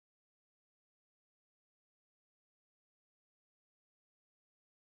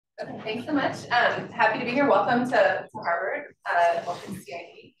Okay, thanks so much. Happy to be here. Welcome to Harvard. Welcome to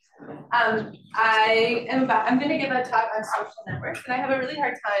CID. I'm going to give a talk on social networks, and I have a really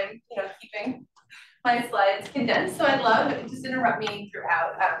hard time, keeping my slides condensed. So I'd love just interrupt me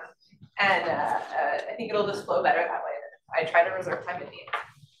throughout, and I think it'll just flow better that way. I try to reserve time at the end.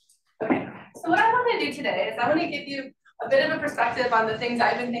 Okay. So what I want to do today is I want to give you a bit of a perspective on the things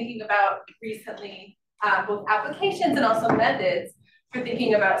I've been thinking about recently, both applications and also methods for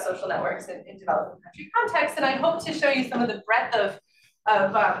thinking about social networks in developing country contexts. And I hope to show you some of the breadth of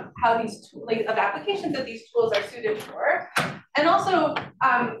how these tools, of applications that these tools are suited for. And also,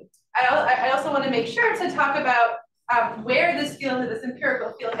 I also want to make sure to talk about where this field, this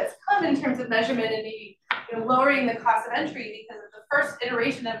empirical field, has come in terms of measurement and maybe lowering the cost of entry, because the first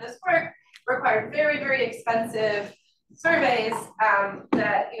iteration of this work required very, very expensive surveys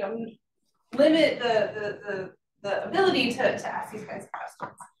that limit the ability to ask these kinds of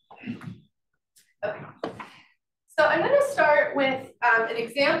questions. Okay. So I'm going to start with an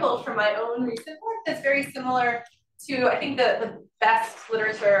example from my own recent work that's very similar to, I think, the best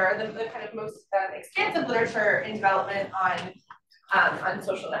literature, the kind of most expansive literature in development on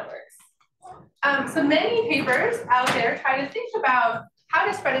social networks. So many papers out there try to think about how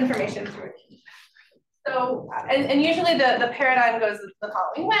to spread information through a team. So, and usually the paradigm goes the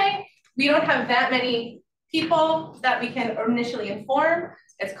following way. We don't have that many people that we can initially inform.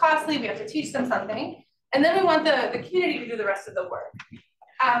 It's costly, we have to teach them something. And then we want the community to do the rest of the work.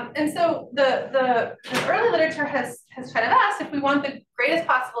 And so the early literature has kind of asked if we want the greatest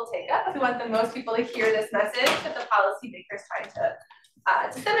possible take-up, if we want the most people to hear this message that the policymakers trying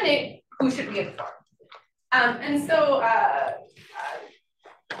to disseminate, who should we inform? And so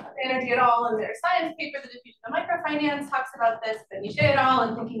Energy et al. In their science paper, The Diffusion of Microfinance, talks about this. Benisha et al.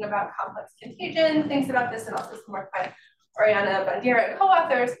 And Thinking About Complex Contagion thinks about this, and also some work by Oriana Bandera and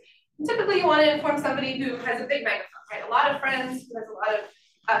co-authors. Typically, you want to inform somebody who has a big megaphone, right? A lot of friends, who has a lot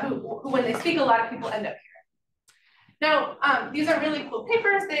of, who when they speak, a lot of people end up hearing. Now, these are really cool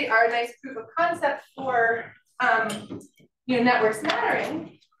papers. They are a nice proof of concept for, networks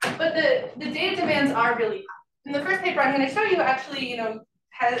mattering, but the data demands are really high. And the first paper I'm going to show you actually,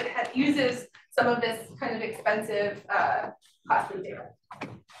 uses some of this kind of expensive, costly data.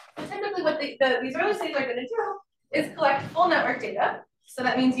 So typically, what these early studies are going to do is collect full network data. So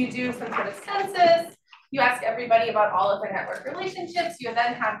that means you do some sort of census. You ask everybody about all of their network relationships. You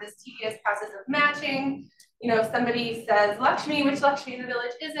then have this tedious process of matching. If somebody says Lakshmi, which Lakshmi in the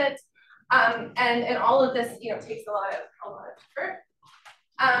village is it? And all of this, takes a lot of effort.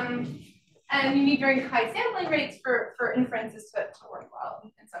 And you need very high sampling rates for inferences to work well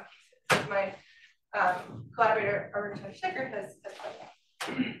in some cases. My collaborator, Arun Shekhar, has done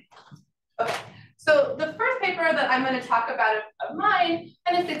that. Okay, so the first paper that I'm going to talk about of mine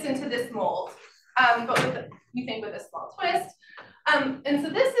kind of fits into this mold, but we think with a small twist. And so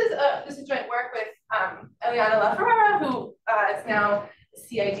this is joint work with Eliana LaFerrara, who is now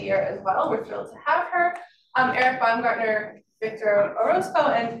CIDer as well. We're thrilled to have her. Eric Baumgartner, Victor Orozco,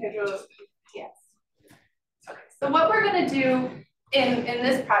 and Pedro. Yes. Okay. So what we're going to do in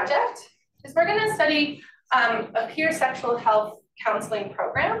this project is we're going to study a peer sexual health counseling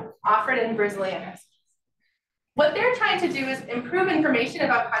program offered in Brazilian high schools. What they're trying to do is improve information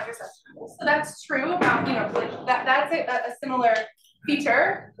about contraception. So that's true about, that's a similar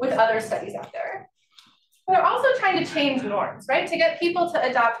feature with other studies out there. They're also trying to change norms, right? To get people to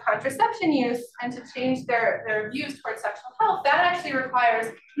adopt contraception use and to change their views towards sexual health, that actually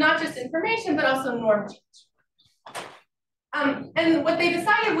requires not just information, but also norm change. And what they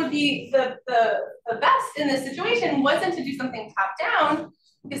decided would be the best in this situation wasn't to do something top down,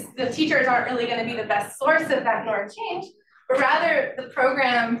 because the teachers aren't really going to be the best source of that norm change, but rather the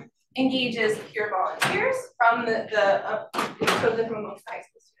program engages peer volunteers from chosen from amongst high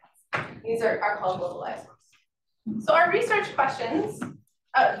school students. These are called localized. So our research questions,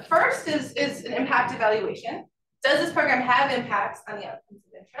 first is an impact evaluation. Does this program have impacts on the outcomes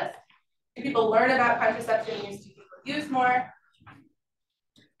of interest? Do people learn about contraception use? Do people use more?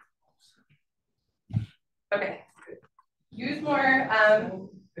 Okay, use more.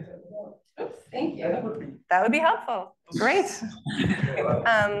 Oops, thank you. That would be helpful. Great.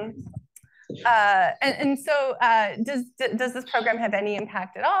 And so does this program have any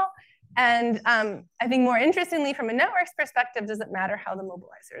impact at all? And I think more interestingly, from a network's perspective, does it matter how the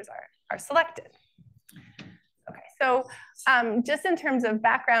mobilizers are selected? Okay, so just in terms of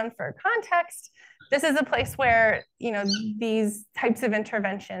background for context, this is a place where these types of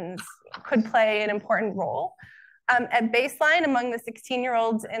interventions could play an important role. At baseline, among the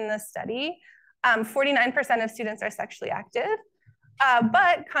 16-year-olds in the study, 49% of students are sexually active.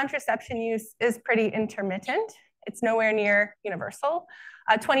 But contraception use is pretty intermittent. It's nowhere near universal.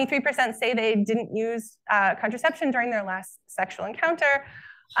 23% say they didn't use contraception during their last sexual encounter.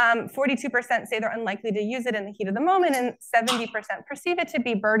 42% say they're unlikely to use it in the heat of the moment, and 70% perceive it to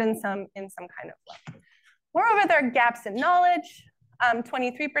be burdensome in some kind of way. Moreover, there are gaps in knowledge.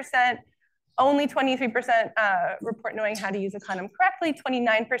 23%, only 23% report knowing how to use a condom correctly.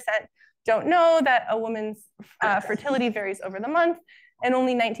 29% don't know that a woman's fertility varies over the month, and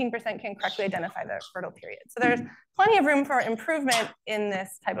only 19% can correctly identify the fertile period. So there's plenty of room for improvement in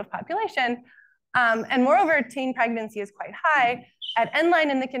this type of population. And moreover, teen pregnancy is quite high. At end-line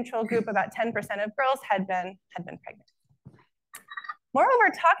in the control group, about 10% of girls had been pregnant.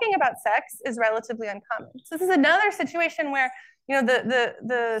 Moreover, talking about sex is relatively uncommon. So this is another situation where, you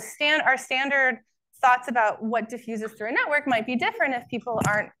know, our standard thoughts about what diffuses through a network might be different if people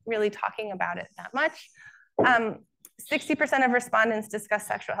aren't really talking about it that much. 60% of respondents discuss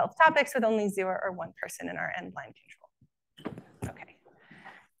sexual health topics with only 0 or 1 person in our end-line control. Okay.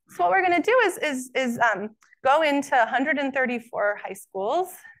 So what we're going to do is go into 134 high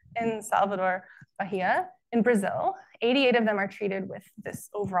schools in Salvador, Bahia, in Brazil. 88 of them are treated with this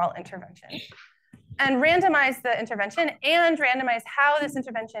overall intervention, and randomize the intervention and randomize how this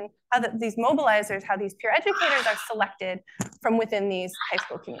intervention, these mobilizers, how these peer educators are selected from within these high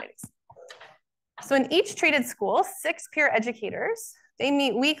school communities. So in each treated school, 6 peer educators, they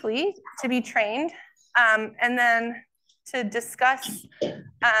meet weekly to be trained and then to discuss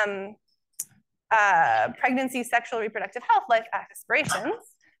pregnancy, sexual, reproductive health, life aspirations.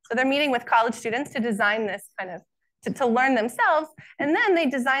 So they're meeting with college students to design this kind of, to learn themselves, and then they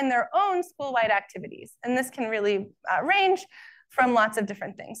design their own school-wide activities. And this can really range from lots of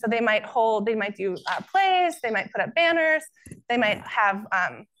different things. So they might do plays, they might put up banners, they might have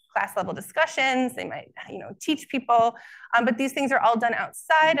class-level discussions, they might, teach people, but these things are all done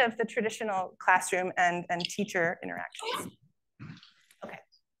outside of the traditional classroom and teacher interactions. Okay.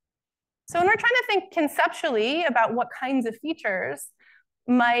 So when we're trying to think conceptually about what kinds of features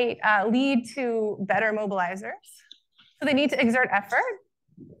might lead to better mobilizers, so they need to exert effort.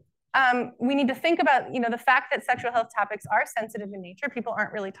 We need to think about, the fact that sexual health topics are sensitive in nature. People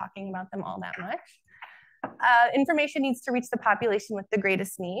aren't really talking about them all that much. Information needs to reach the population with the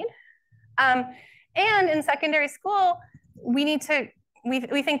greatest need. And in secondary school, we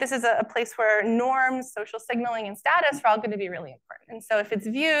think this is a place where norms, social signaling, and status are all going to be really important. And so if it's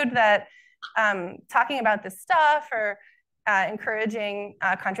viewed that talking about this stuff or encouraging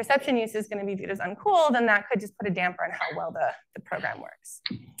contraception use is going to be viewed as uncool, then that could just put a damper on how well the program works.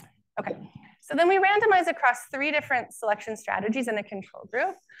 Okay, so then we randomize across 3 different selection strategies in a control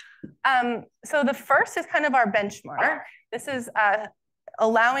group. So the first is kind of our benchmark. This is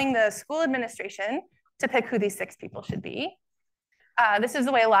allowing the school administration to pick who these 6 people should be. This is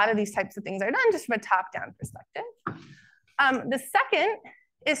the way a lot of these types of things are done, just from a top-down perspective. The second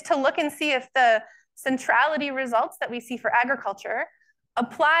is to look and see if the centrality results that we see for agriculture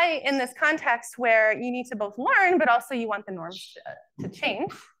apply in this context where you need to both learn, but also you want the norms to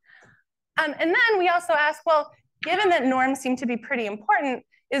change. And then we also ask, well, given that norms seem to be pretty important,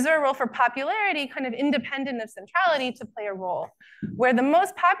 is there a role for popularity, kind of independent of centrality, to play a role where the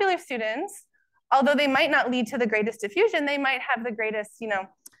most popular students, although they might not lead to the greatest diffusion, they might have the greatest,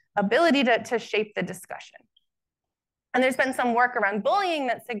 ability to shape the discussion. And there's been some work around bullying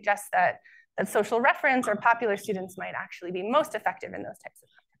that suggests that social reference or popular students might actually be most effective in those types of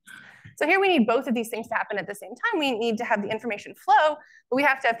contexts. So here we need both of these things to happen at the same time. We need to have the information flow, but we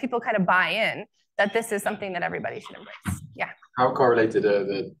have to have people kind of buy in that this is something that everybody should embrace. Yeah. How correlated are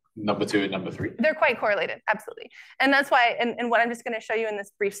the number 2 and number 3? They're quite correlated, absolutely. And that's why, and what I'm just going to show you in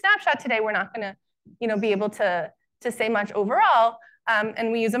this brief snapshot today, we're not going to, be able to say much overall.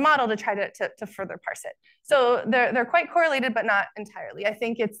 And we use a model to try to further parse it. So they're quite correlated, but not entirely. I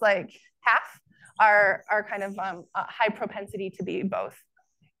think it's like half are kind of a high propensity to be both.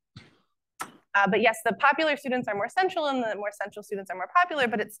 But yes, the popular students are more central and the more central students are more popular,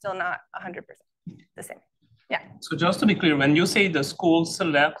 but it's still not 100% the same. Yeah. So just to be clear, when you say the school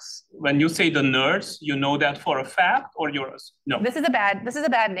selects, when you say the nerds, you know that for a fact, or yours? No. This is a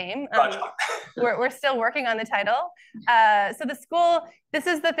bad name. We're still working on the title. So the school, this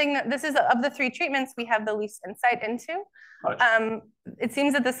is the thing that of the 3 treatments we have the least insight into. It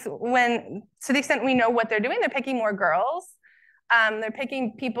seems that to the extent we know what they're doing, they're picking more girls. They're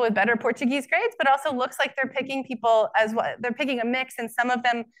picking people with better Portuguese grades, but also looks like they're picking people as well. They're picking a mix, and some of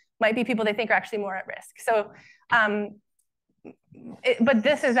them might be people they think are actually more at risk. So, but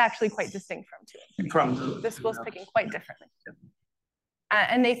this is actually quite distinct from 2 and 3. The school's picking quite differently.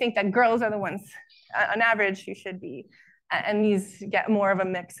 And they think that girls are the ones, on average, who should be And these get more of a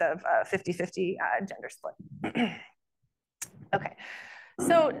mix of 50-50 gender split. Okay,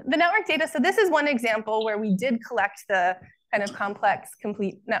 so the network data, so this is one example where we did collect the kind of complex,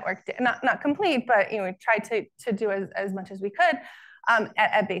 complete network, not complete, but we tried to do as much as we could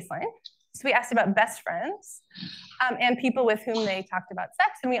at baseline. So we asked about best friends and people with whom they talked about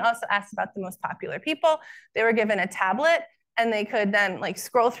sex. And we also asked about the most popular people. They were given a tablet and they could then like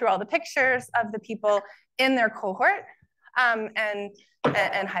scroll through all the pictures of the people in their cohort and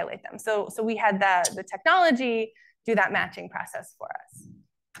highlight them. So we had the technology do that matching process for us.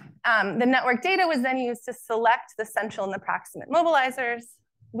 The network data was then used to select the central and the proximate mobilizers.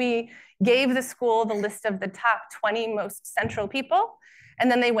 We gave the school the list of the top 20 most central people,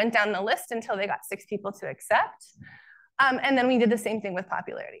 and then they went down the list until they got 6 people to accept. And then we did the same thing with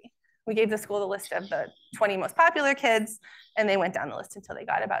popularity. We gave the school the list of the 20 most popular kids, and they went down the list until they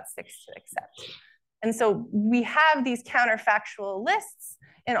got about 6 to accept. And so we have these counterfactual lists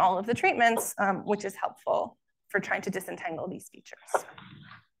in all of the treatments, which is helpful for trying to disentangle these features.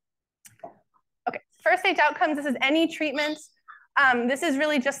 Okay, first stage outcomes, this is any treatment. This is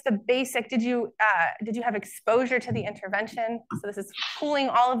really just the basic, did you have exposure to the intervention? So this is pooling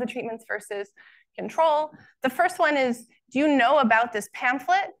all of the treatments versus control. The first one is, do you know about this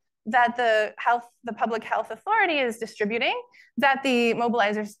pamphlet that the public health authority is distributing that the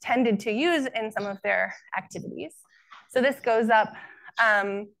mobilizers tended to use in some of their activities? So this goes up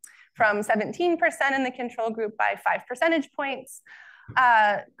from 17% in the control group by 5 percentage points.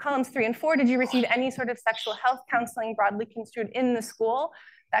 Columns 3 and 4, did you receive any sort of sexual health counseling broadly construed in the school?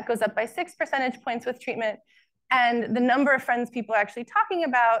 That goes up by 6 percentage points with treatment. And the number of friends people are actually talking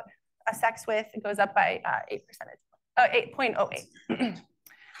about sex with, it goes up by 8.08.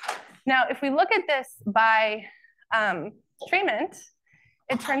 Now, if we look at this by treatment,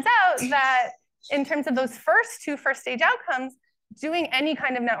 it turns out that in terms of those first 2 first stage outcomes, doing any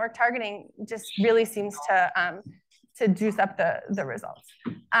kind of network targeting just really seems to juice up the results.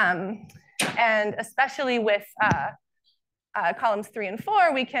 And especially with columns 3 and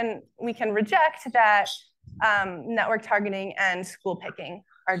 4, we can reject that network targeting and school picking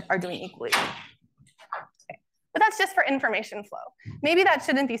are doing equally. Okay. But that's just for information flow. Maybe that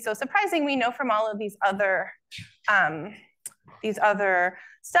shouldn't be so surprising. We know from all of these other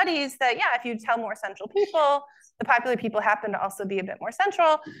studies that, yeah, if you tell more central people, the popular people happen to also be a bit more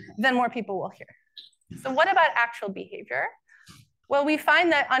central, then more people will hear. So what about actual behavior? Well, we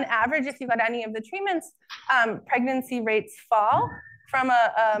find that on average, if you got any of the treatments, pregnancy rates fall from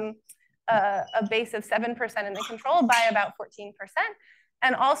a base of 7% in the control by about 14%.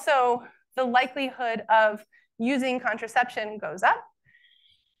 And also the likelihood of using contraception goes up.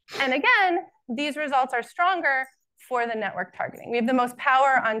 And again, these results are stronger for the network targeting. We have the most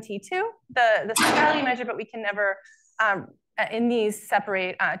power on T2, the value measure, but we can never, in these,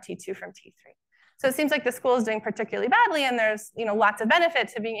 separate T2 from T3. So it seems like the school is doing particularly badly, and there's lots of benefit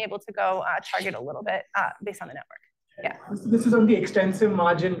to being able to go target a little bit based on the network. Yeah. So this is on the extensive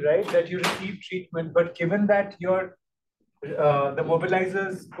margin, right? That you receive treatment, but given that your the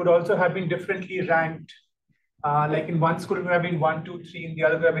mobilizers could also have been differently ranked, like in one school it would have been 1, 2, 3, in the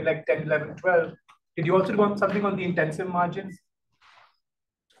other would have been like 10, 11, 12. Did you also do something on the intensive margins?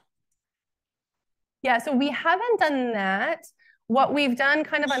 Yeah, so we haven't done that. What we've done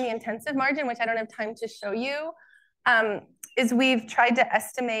kind of on the intensive margin, which I don't have time to show you, is we've tried to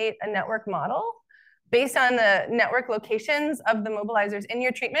estimate a network model based on the network locations of the mobilizers in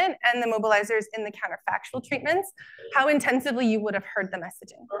your treatment and the mobilizers in the counterfactual treatments, how intensively you would have heard the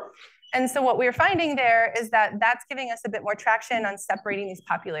messaging. And so what we're finding there is that that's giving us a bit more traction on separating these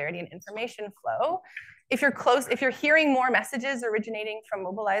popularity and information flow. If you're hearing more messages originating from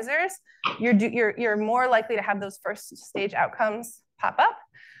mobilizers, you're more likely to have those first stage outcomes pop up.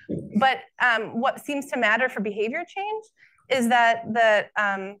 But what seems to matter for behavior change is that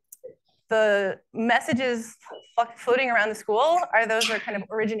the messages floating around the school are those that are kind of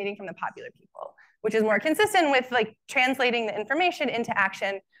originating from the popular people, which is more consistent with like translating the information into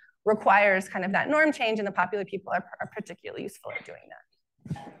action requires kind of that norm change, and the popular people are particularly useful at doing that.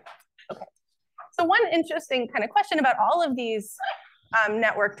 Okay. So one interesting kind of question about all of these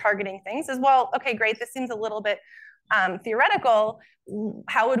network targeting things is, well, okay, great, this seems a little bit theoretical.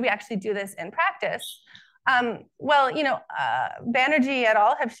 How would we actually do this in practice? Well, Banerjee et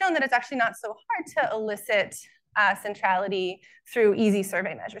al. Have shown that it's actually not so hard to elicit centrality through easy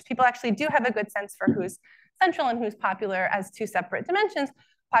survey measures. People actually do have a good sense for who's central and who's popular as 2 separate dimensions.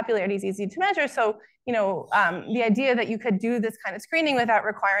 Popularity is easy to measure. So, the idea that you could do this kind of screening without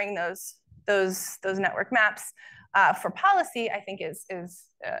requiring those network maps for policy, I think is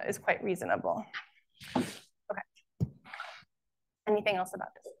quite reasonable. Okay. Anything else about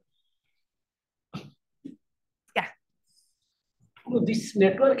this? Yeah. This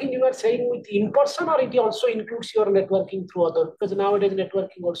networking you are saying with in-person, or it also includes your networking through other, because nowadays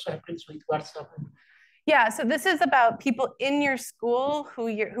networking also happens with WhatsApp. Yeah, so this is about people in your school who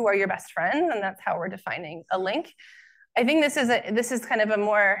are your best friends, and that's how we're defining a link. I think this is kind of a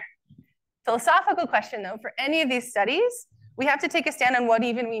more philosophical question, though. For any of these studies, we have to take a stand on what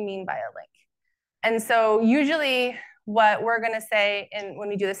even we mean by a link. And so usually what we're going to say when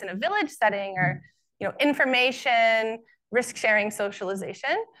we do this in a village setting are, information, risk sharing,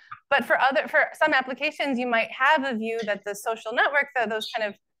 socialization. But for some applications, you might have a view that the social network, those kind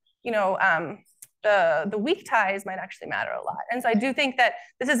of, the weak ties might actually matter a lot. And so I do think that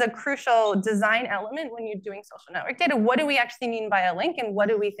this is a crucial design element when you're doing social network data. What do we actually mean by a link, and what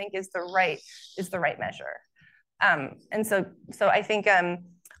do we think is the right measure? And so I think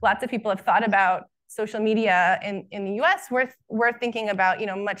lots of people have thought about social media in the US. We're thinking about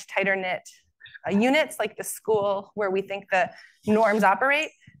much tighter knit units like the school, where we think the norms operate,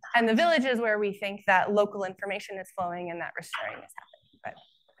 and the villages where we think that local information is flowing and that risk sharing is happening. But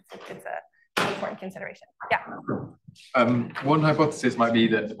it's an important consideration. Yeah. One hypothesis might be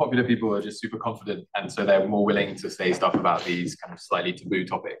that the popular people are just super confident, and so they're more willing to say stuff about these kind of slightly taboo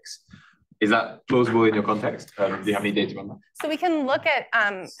topics. Is that plausible in your context? Do you have any data on that? So we can look at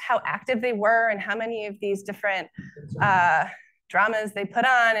how active they were and how many of these different dramas they put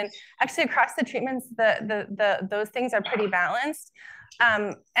on, and actually across the treatments, those things are pretty balanced.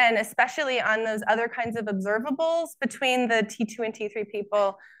 And especially on those other kinds of observables between the T2 and T3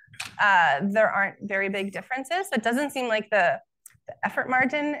 people, there aren't very big differences. So it doesn't seem like the effort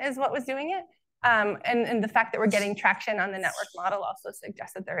margin is what was doing it. And the fact that we're getting traction on the network model also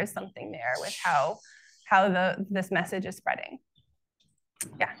suggests that there is something there with how this message is spreading.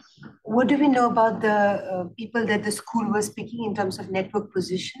 Yeah. What do we know about the people that the school was picking in terms of network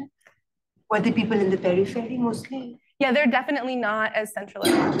position? Were the people in the periphery mostly? Yeah, they're definitely not as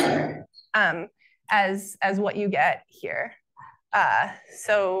centralized as what you get here.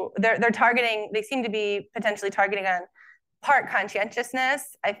 So they're targeting, they seem to be potentially targeting on part conscientiousness,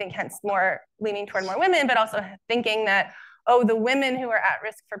 I think hence more leaning toward more women, but also thinking that, oh, the women who are at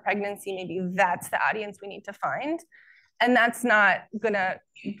risk for pregnancy, maybe that's the audience we need to find. And that's not gonna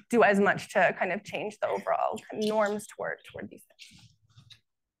do as much to kind of change the overall norms toward these things.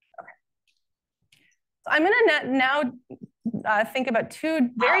 Okay. So I'm gonna now think about two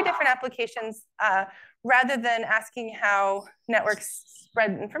very different applications. Rather than asking how networks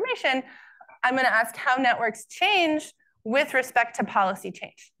spread information, I'm gonna ask how networks change with respect to policy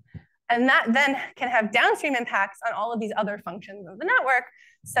change. And that then can have downstream impacts on all of these other functions of the network,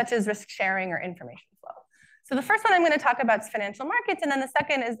 such as risk sharing or information flow. So the first one I'm going to talk about is financial markets, and then the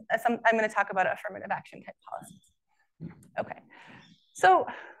second is I'm going to talk about affirmative action type policies. Okay, so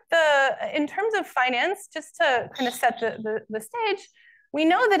in terms of finance, just to kind of set the stage, we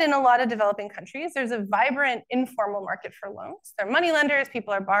know that in a lot of developing countries, there's a vibrant informal market for loans. There are money lenders,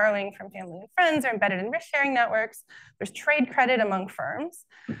 people are borrowing from family and friends, they're embedded in risk sharing networks, there's trade credit among firms.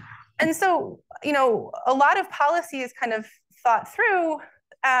 And so, a lot of policy is kind of thought through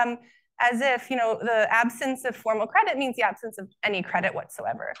as if, the absence of formal credit means the absence of any credit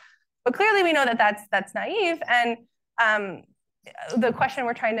whatsoever. But clearly we know that that's naive. And the question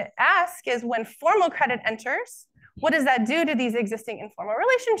we're trying to ask is, when formal credit enters, what does that do to these existing informal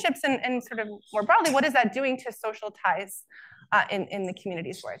relationships, and sort of more broadly, what is that doing to social ties in the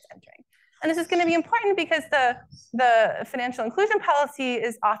communities where it's entering? And this is going to be important because the financial inclusion policy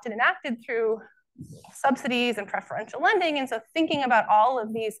is often enacted through subsidies and preferential lending. And so thinking about all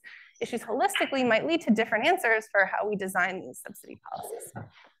of these issues holistically might lead to different answers for how we design these subsidy policies.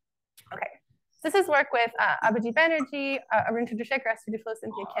 Okay, this is work with Abhijit Banerjee, Arun Chandrasekhar, Sudiflo,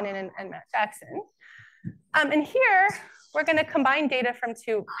 Cynthia Kennan, and Matt Jackson. And here, we're going to combine data from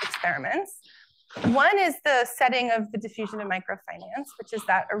two experiments. One is the setting of the diffusion of microfinance, which is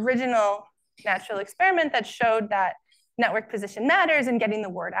that original natural experiment that showed that network position matters in getting the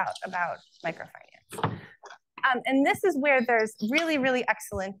word out about microfinance. And this is where there's really, really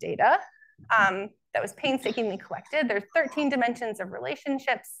excellent data that was painstakingly collected. There's 13 dimensions of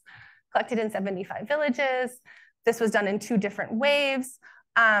relationships collected in 75 villages. This was done in 2 different waves.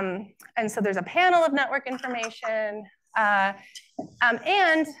 And so there's a panel of network information.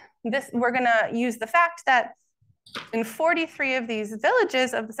 And we're gonna use the fact that in 43 of these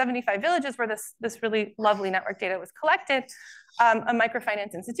villages, of the 75 villages where this really lovely network data was collected, a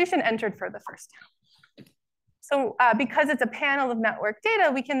microfinance institution entered for the first time. So because it's a panel of network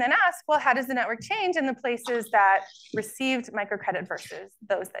data, we can then ask, well, how does the network change in the places that received microcredit versus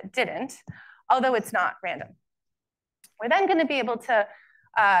those that didn't, although it's not random. We're then going to be able to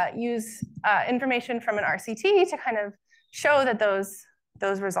use information from an RCT to kind of show that those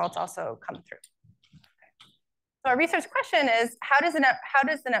results also come through. So our research question is, how does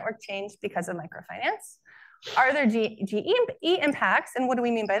the network change because of microfinance? Are there GE impacts? And what do we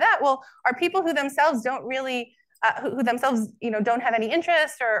mean by that? Well, are people who themselves don't really, who themselves don't have any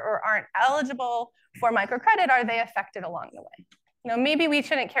interest or aren't eligible for microcredit, are they affected along the way? Maybe we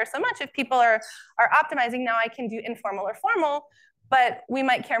shouldn't care so much if people are optimizing. Now I can do informal or formal, but we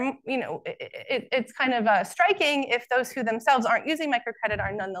might care, it's kind of striking if those who themselves aren't using microcredit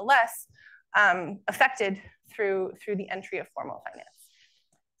are nonetheless affected through the entry of formal finance.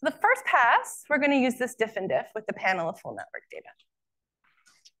 The first pass, we're going to use this diff and diff with the panel of full network data.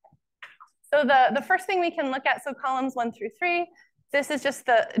 So the first thing we can look at, so columns 1 through 3, this is just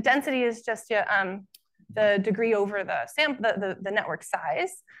the density is just the degree over the network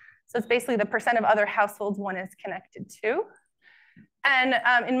size. So it's basically the percent of other households one is connected to. And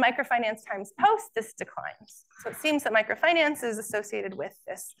in microfinance times post, this declines. So it seems that microfinance is associated with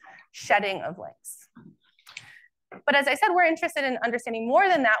this shedding of links. But as I said, we're interested in understanding more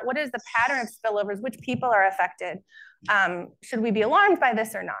than that. What is the pattern of spillovers? Which people are affected? Should we be alarmed by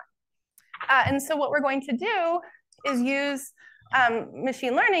this or not? And so what we're going to do is use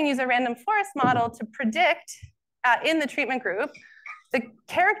machine learning, use a random forest model to predict in the treatment group the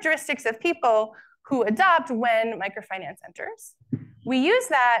characteristics of people who adopt when microfinance enters. We use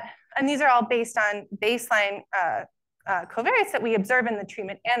that, and these are all based on baseline covariates that we observe in the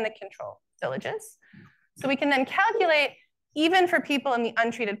treatment and the control villages. So we can then calculate, even for people in the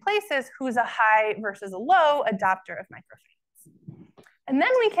untreated places, who's a high versus a low adopter of microfinance. And then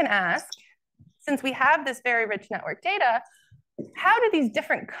we can ask, since we have this very rich network data, how do these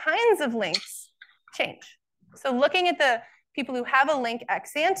different kinds of links change? So looking at the people who have a link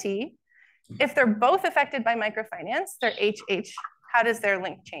ex ante, if they're both affected by microfinance, their HH, how does their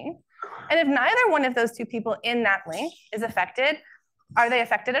link change? And if neither one of those two people in that link is affected, are they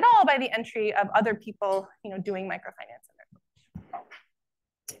affected at all by the entry of other people doing microfinance in their village?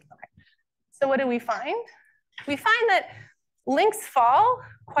 Okay. So what do we find? We find that links fall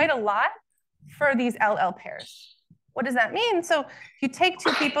quite a lot for these LL pairs. What does that mean? So if you take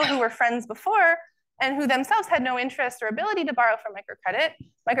two people who were friends before and who themselves had no interest or ability to borrow from microcredit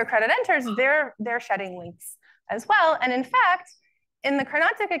enters, they're shedding links as well. And in fact, in the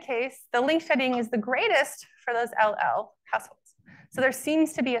Karnataka case, the link shedding is the greatest for those LL households. So there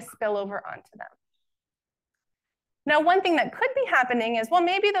seems to be a spillover onto them. Now, one thing that could be happening is, well,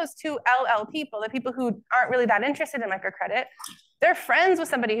 maybe those two LL people, the people who aren't really that interested in microcredit, they're friends with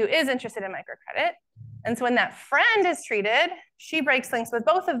somebody who is interested in microcredit. And so when that friend is treated, she breaks links with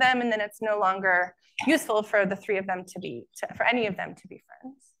both of them, and then it's no longer useful for the three of them for any of them to be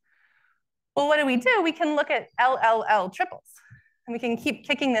friends. Well, what do? We can look at LLL triples, and we can keep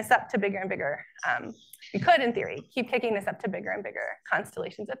kicking this up to bigger and bigger. We could, in theory, keep kicking this up to bigger and bigger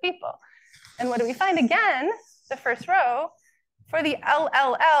constellations of people. And what do we find? Again, the first row, for the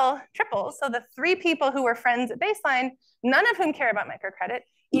LLL triples, so the three people who were friends at baseline, none of whom care about microcredit,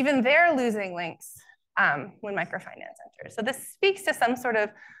 even they're losing links when microfinance enters. So this speaks to some sort of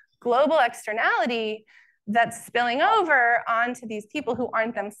global externality that's spilling over onto these people who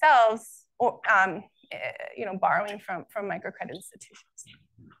aren't themselves borrowing from microcredit institutions.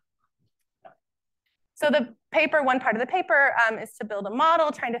 So the paper, one part of the paper is to build a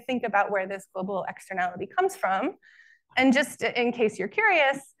model trying to think about where this global externality comes from. And just in case you're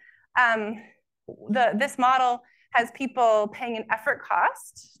curious, this model has people paying an effort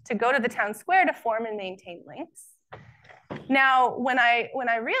cost to go to the town square to form and maintain links. Now, what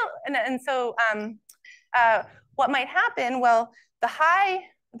might happen? Well,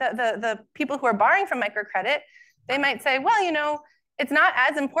 the people who are borrowing from microcredit, they might say, well, it's not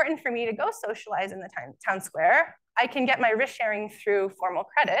as important for me to go socialize in the town square. I can get my risk sharing through formal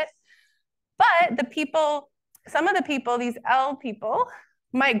credit. But some of the people, these L people,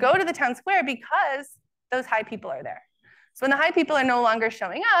 might go to the town square because those high people are there. So when the high people are no longer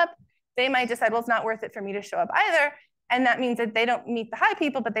showing up, they might decide, well, it's not worth it for me to show up either. And that means that they don't meet the high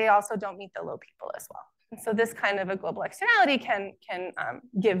people, but they also don't meet the low people as well. And so this kind of a global externality can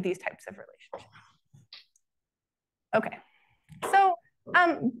give these types of relationships. Okay, so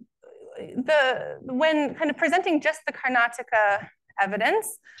when kind of presenting just the Karnataka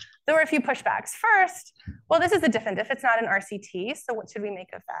evidence, there were a few pushbacks. First, well, this is a diff and diff, it's not an RCT, so what should we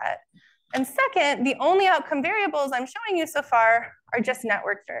make of that? And second, the only outcome variables I'm showing you so far are just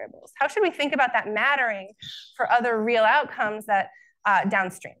network variables. How should we think about that mattering for other real outcomes that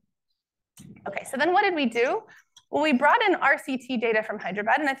downstream? Okay, so then what did we do? Well, we brought in RCT data from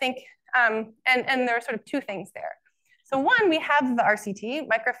Hyderabad, and I think, and there are sort of two things there. So one, we have the RCT.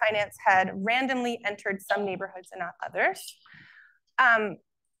 Microfinance had randomly entered some neighborhoods and not others.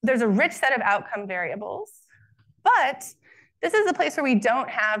 There's a rich set of outcome variables, but this is a place where we don't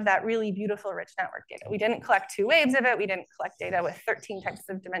have that really beautiful rich network data. We didn't collect 2 waves of it. We didn't collect data with 13 types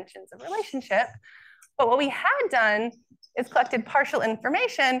of dimensions of relationship. But what we had done is collected partial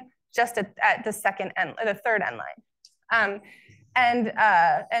information just at the third end line. And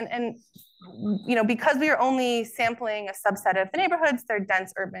you know, because we were only sampling a subset of the neighborhoods, they're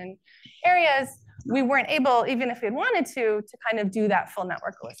dense urban areas, we weren't able, even if we had wanted to kind of do that full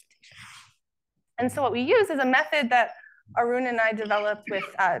network elicitation. And so what we use is a method that Arun and I developed with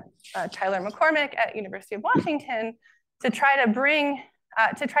Tyler McCormick at University of Washington to try to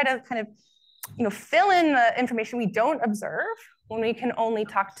kind of, you know, fill in the information we don't observe when we can only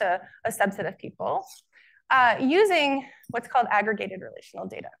talk to a subset of people using what's called aggregated relational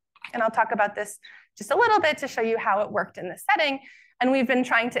data. And I'll talk about this just a little bit to show you how it worked in this setting. And we've been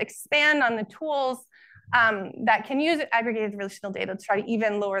trying to expand on the tools that can use aggregated relational data to try to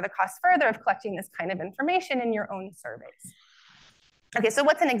even lower the cost further of collecting this kind of information in your own surveys. Okay, so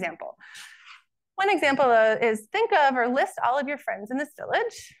what's an example? One example is think of or list all of your friends in this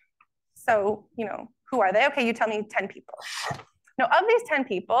village. So, you know, who are they? Okay, you tell me 10 people. Now, of these 10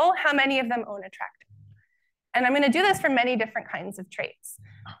 people, how many of them own a tractor? And I'm going to do this for many different kinds of traits.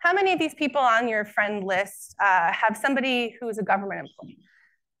 How many of these people on your friend list have somebody who is a government employee?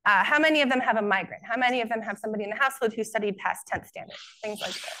 How many of them have a migrant? How many of them have somebody in the household who studied past 10th standard? Things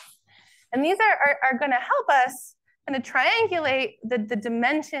like this. And these are going to help us kind of triangulate the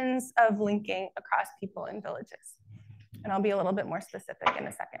dimensions of linking across people in villages. And I'll be a little bit more specific in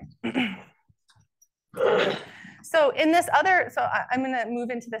a second. So in this other, I'm going to move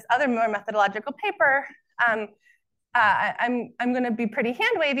into this other more methodological paper. I'm going to be pretty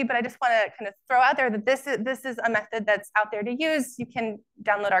hand wavy, but I just want to kind of throw out there that this is a method that's out there to use. You can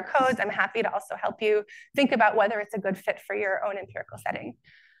download our codes. I'm happy to also help you think about whether it's a good fit for your own empirical setting.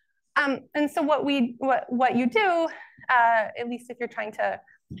 And so what you do, at least if you're trying to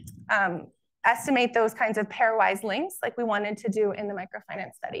estimate those kinds of pairwise links, like we wanted to do in the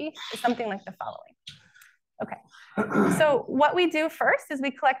microfinance study, is something like the following. Okay, so what we do first is we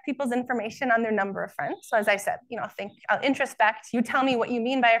collect people's information on their number of friends. So as I said, you know, I'll introspect, you tell me what you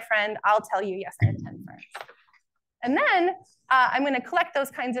mean by a friend, I'll tell you, yes, I have 10 friends. And then I'm going to collect those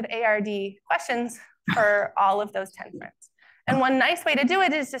kinds of ARD questions for all of those 10 friends. And one nice way to do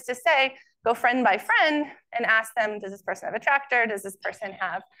it is just to say, go friend by friend and ask them, does this person have a tractor? Does this person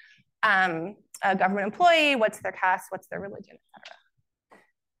have a government employee? What's their caste? What's their religion, et cetera?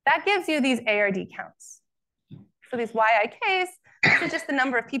 That gives you these ARD counts. So these YIKs, this is just the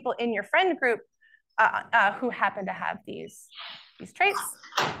number of people in your friend group who happen to have these traits.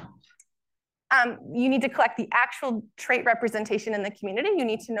 You need to collect the actual trait representation in the community. You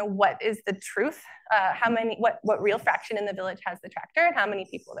need to know what is the truth, what real fraction in the village has the tractor and how many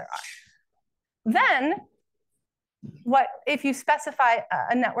people there are. Then, if you specify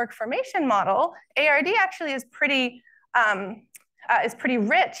a network formation model, ARD actually is pretty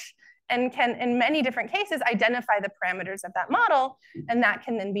rich and can, in many different cases, identify the parameters of that model, and that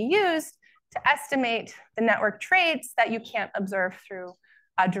can then be used to estimate the network traits that you can't observe through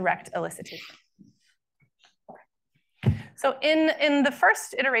direct elicitation. So in the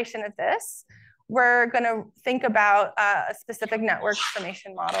first iteration of this, we're going to think about a specific network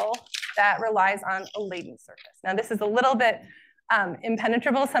formation model that relies on a latent surface. Now, this is a little bit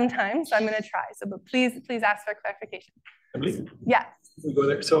impenetrable sometimes, so I'm going to try. So, but please ask for clarification. Emily? Yeah. We go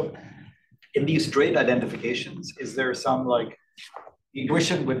there. So, in these trait identifications, is there some like the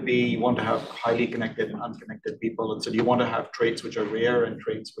intuition would be you want to have highly connected and unconnected people, and so do you want to have traits which are rare and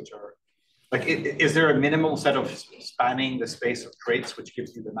traits which are like, is there a minimal set of spanning the space of traits which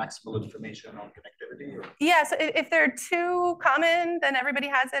gives you the maximal information on connectivity? Or? Yeah, so if they're too common, then everybody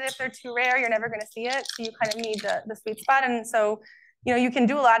has it. If they're too rare, you're never going to see it. So you kind of need the sweet spot. And so, you know, you can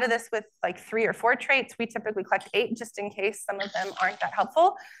do a lot of this with like 3 or 4 traits. We typically collect 8 just in case some of them aren't that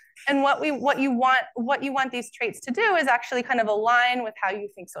helpful. And what you want these traits to do is actually kind of align with how you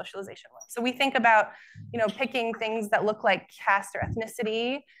think socialization works. So we think about, you know, picking things that look like caste or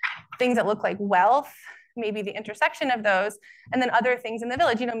ethnicity, things that look like wealth, maybe the intersection of those, and then other things in the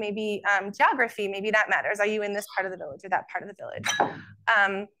village, you know, maybe geography, maybe that matters. Are you in this part of the village or that part of the village?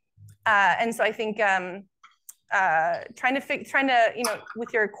 And so I think trying to, you know,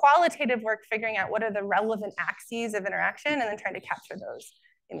 with your qualitative work, figuring out what are the relevant axes of interaction and then trying to capture those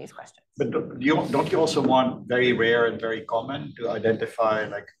in these questions. But don't you also want very rare and very common to identify,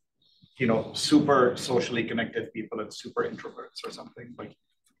 like, you know, super socially connected people and super introverts or something? Like,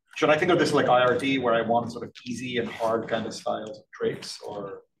 should I think of this like IRT where I want sort of easy and hard kind of styles of traits,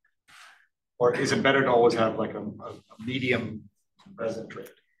 or is it better to always have like a medium present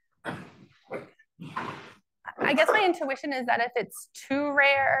trait? I guess my intuition is that if it's too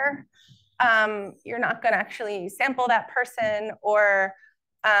rare, you're not going to actually sample that person, or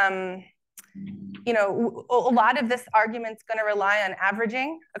you know, a lot of this argument's going to rely on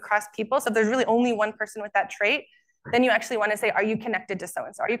averaging across people. So if there's really only one person with that trait, then you actually want to say, are you connected to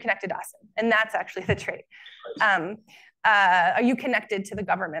so-and-so? Are you connected to us? And that's actually the trait. Are you connected to the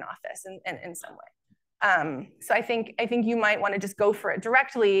government office in some way? So I think you might want to just go for it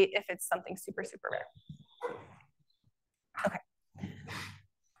directly if it's something super, super rare.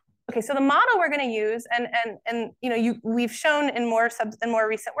 Okay, so the model we're going to use, and you know, we've shown in more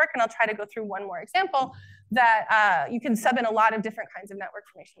recent work, and I'll try to go through one more example, that you can sub in a lot of different kinds of network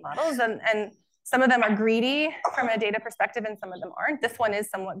formation models, and some of them are greedy from a data perspective, and some of them aren't. This one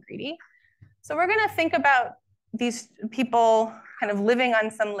is somewhat greedy. So we're going to think about these people kind of living on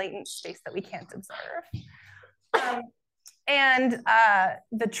some latent space that we can't observe. And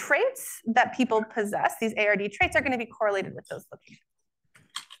the traits that people possess, these ARD traits, are going to be correlated with those locations.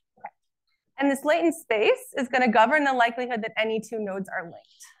 Okay. And this latent space is going to govern the likelihood that any two nodes are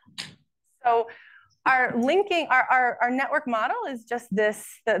linked. So our linking, our network model is just this,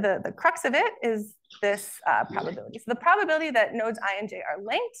 the crux of it is this probability. So the probability that nodes I and J are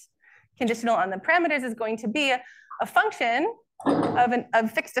linked, conditional on the parameters, is going to be a function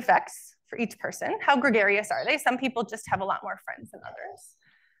of fixed effects for each person. How gregarious are they? Some people just have a lot more friends than others.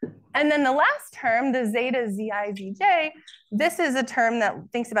 And then the last term, the zeta zi zj, this is a term that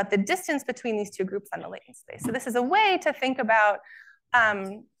thinks about the distance between these two groups on the latent space. So this is a way to think about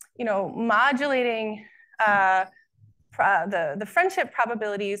you know, modulating the friendship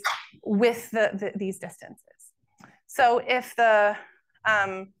probabilities with these distances. So if the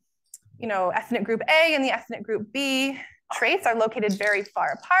you know, ethnic group A and the ethnic group B traits are located very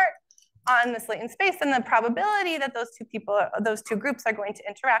far apart on this latent space, then the probability that those two groups are going to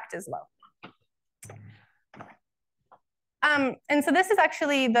interact is low. And so this is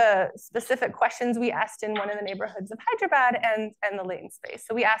actually the specific questions we asked in one of the neighborhoods of Hyderabad and the latent space.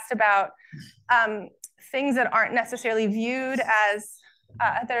 So we asked about things that aren't necessarily viewed as,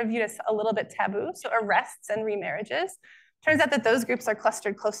 that are viewed as a little bit taboo, so arrests and remarriages. Turns out that those groups are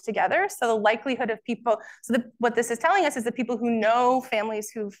clustered close together. So the likelihood of people, what this is telling us is that people who know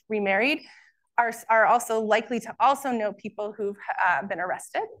families who've remarried are also likely to also know people who've been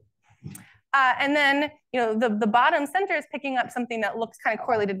arrested. And then, you know, the bottom center is picking up something that looks kind of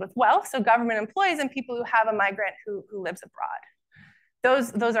correlated with wealth. So government employees and people who have a migrant who lives abroad.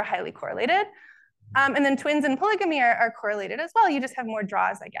 Those are highly correlated. And then twins and polygamy are correlated as well. You just have more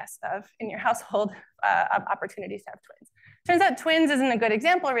draws, I guess, in your household opportunities to have twins. Turns out twins isn't a good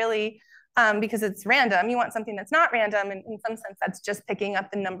example, really, because it's random. You want something that's not random, and in some sense, that's just picking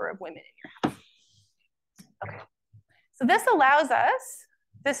up the number of women in your house. Okay. So this allows us,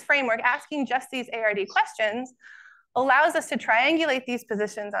 this framework, asking just these ARD questions, allows us to triangulate these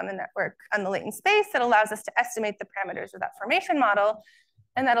positions on the network, on the latent space. That allows us to estimate the parameters of that formation model.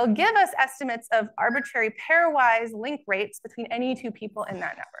 And that'll give us estimates of arbitrary pairwise link rates between any two people in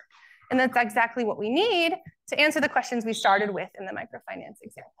that network. And that's exactly what we need to answer the questions we started with in the microfinance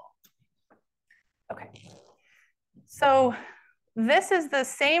example. Okay. So this is the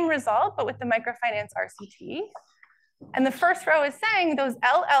same result, but with the microfinance RCT. And the first row is saying those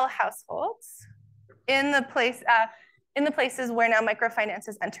LL households in the places where now microfinance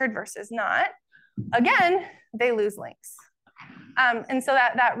is entered versus not, again, they lose links. And so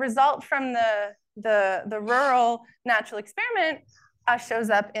that result from the rural natural experiment shows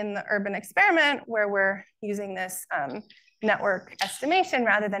up in the urban experiment, where we're using this network estimation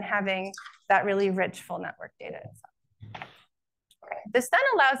rather than having that really rich full network data. Okay. This then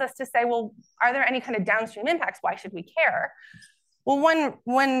allows us to say, well, are there any kind of downstream impacts? Why should we care? Well,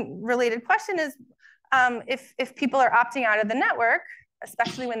 one related question is, if people are opting out of the network,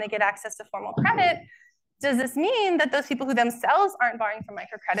 especially when they get access to formal credit, does this mean that those people who themselves aren't borrowing from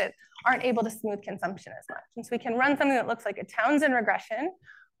microcredit aren't able to smooth consumption as much? And so we can run something that looks like a Townsend regression,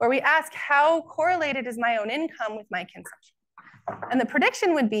 where we ask, how correlated is my own income with my consumption? And the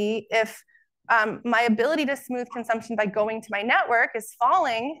prediction would be, if my ability to smooth consumption by going to my network is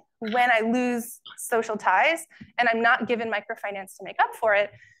falling when I lose social ties and I'm not given microfinance to make up for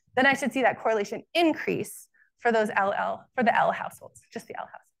it, then I should see that correlation increase for those for the L households, just the L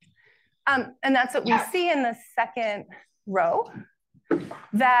households. And that's what we see in the second row,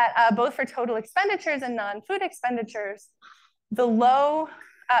 that both for total expenditures and non-food expenditures, the low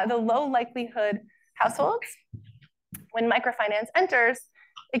likelihood households, when microfinance enters,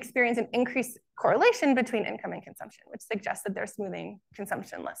 experience an increased correlation between income and consumption, which suggests that they're smoothing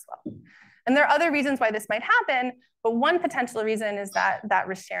consumption less well. And there are other reasons why this might happen, but one potential reason is that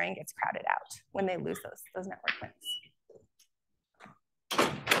risk sharing gets crowded out when they lose those network links.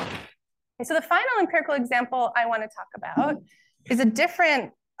 Okay, so the final empirical example I want to talk about is a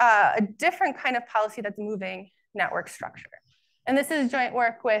different kind of policy that's moving network structure. And this is joint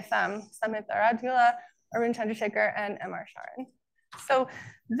work with Samit Aradula, Arun Chandrasekhar, and M.R. Sharan. So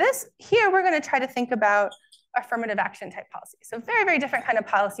here we're going to try to think about affirmative action type policy. So very, very different kind of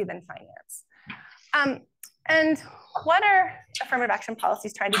policy than finance. And what are affirmative action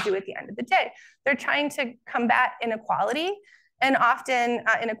policies trying to do at the end of the day? They're trying to combat inequality, and often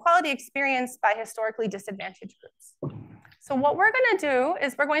inequality experienced by historically disadvantaged groups. So what we're going to do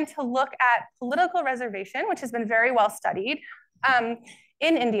is we're going to look at political reservation, which has been very well studied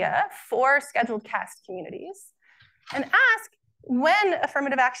in India for scheduled caste communities, and ask, when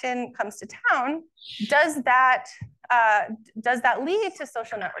affirmative action comes to town, does that lead to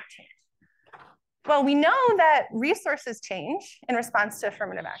social network change? Well, we know that resources change in response to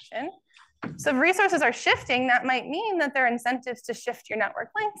affirmative action. So if resources are shifting, that might mean that there are incentives to shift your network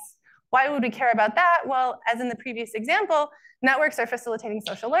links. Why would we care about that? Well, as in the previous example, networks are facilitating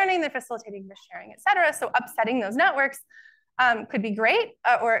social learning, they're facilitating risk sharing, et cetera. So upsetting those networks could be great,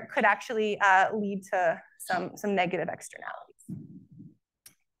 or it could actually lead to some negative externalities.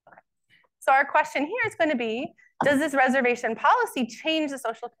 Okay. So our question here is going to be, does this reservation policy change the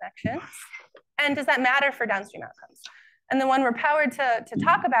social connections? And does that matter for downstream outcomes? And the one we're powered to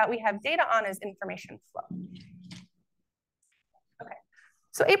talk about, we have data on, is information flow. Okay.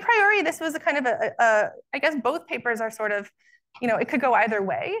 So a priori, this was a kind of I guess both papers are sort of, it could go either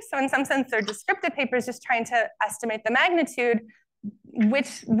way. So in some sense, they're descriptive papers just trying to estimate the magnitude,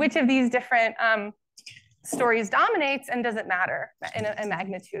 which of these different stories dominates, and does it matter in a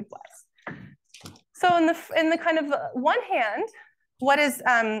magnitude wise. So in the kind of one hand, what does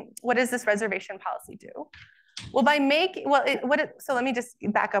this reservation policy do? Well, so let me just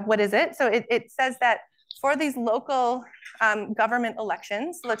back up. What is it? So it says that for these local government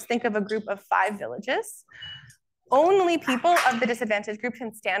elections, let's think of a group of 5 villages, only people of the disadvantaged group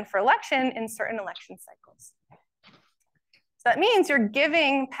can stand for election in certain election cycles. So that means you're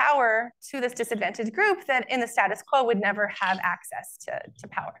giving power to this disadvantaged group that in the status quo would never have access to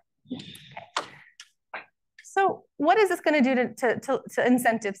power. Okay. So what is this going to do to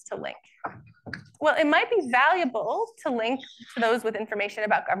incentives to link? Well, it might be valuable to link to those with information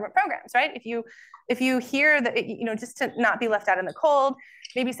about government programs, right? If you hear that, just to not be left out in the cold,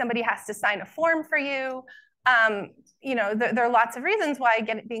 maybe somebody has to sign a form for you. There are lots of reasons why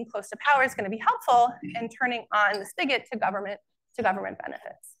being close to power is going to be helpful in turning on the spigot to government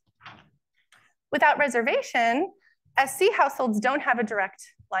benefits. Without reservation, SC households don't have a direct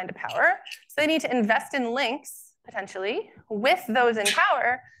line to power, so they need to invest in links potentially with those in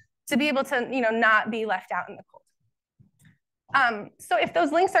power to be able to not be left out in the cold. So if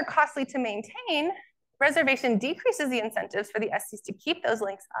those links are costly to maintain, reservation decreases the incentives for the SCs to keep those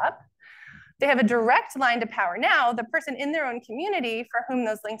links up. They have a direct line to power now. The person in their own community for whom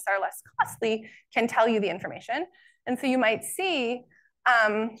those links are less costly can tell you the information. And so you might see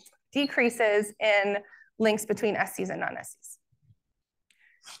decreases in links between SCs and non-SCs.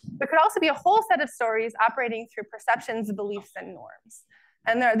 There could also be a whole set of stories operating through perceptions, beliefs, and norms.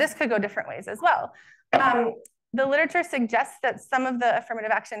 And this could go different ways as well. The literature suggests that some of the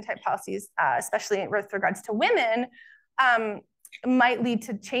affirmative action type policies, especially with regards to women, might lead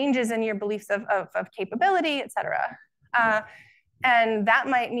to changes in your beliefs of capability, et cetera. And that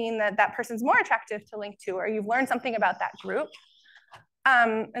might mean that that person's more attractive to link to, or you've learned something about that group.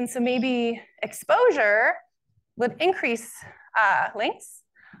 And so maybe exposure would increase links.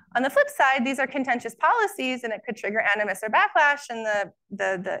 On the flip side, these are contentious policies, and it could trigger animus or backlash, and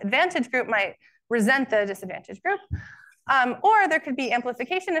the advantaged group might resent the disadvantaged group. Or there could be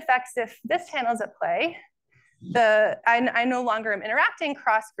amplification effects if this channel is at play. I no longer am interacting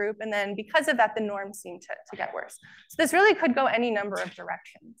cross-group, and then because of that, the norms seem to get worse. So this really could go any number of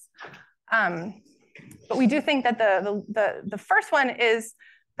directions. But we do think that the first one is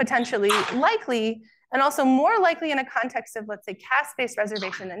potentially likely, and also more likely in a context of, let's say, caste-based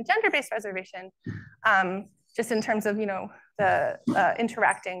reservation and gender-based reservation, just in terms of the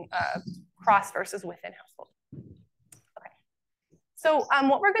interacting cross versus within household. Okay. So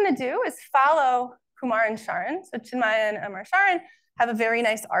what we're going to do is follow Kumar and Sharan. So Chinmaya and Amar Sharan have a very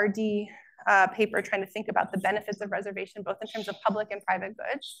nice RD paper trying to think about the benefits of reservation, both in terms of public and private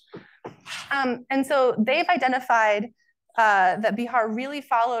goods. And so they've identified that Bihar really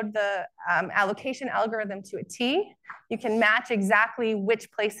followed the allocation algorithm to a T. You can match exactly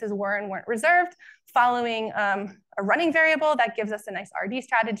which places were and weren't reserved following a running variable that gives us a nice RD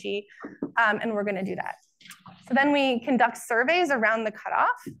strategy, and we're gonna do that. So then we conduct surveys around the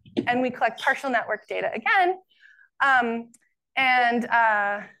cutoff, and we collect partial network data again,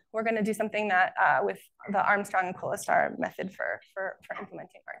 we're gonna do something that with the Armstrong and Kolastar method for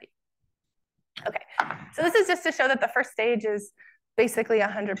implementing RD. Okay, so this is just to show that the first stage is basically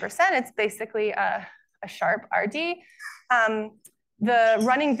 100%. It's basically a sharp RD. The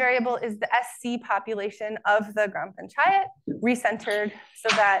running variable is the SC population of the Gram Panchayat, recentered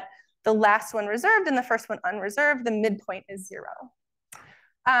so that the last one reserved and the first one unreserved, the midpoint is 0.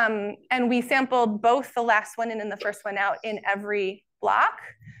 And we sampled both the last one in and the first one out in every block.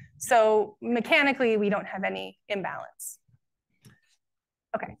 So mechanically, we don't have any imbalance.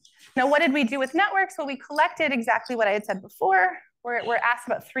 Okay, now what did we do with networks? Well, we collected exactly what I had said before. We're asked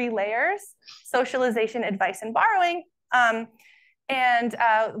about 3 layers: socialization, advice, and borrowing.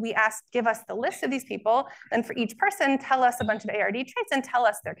 We asked, give us the list of these people, and for each person, tell us a bunch of ARD traits and tell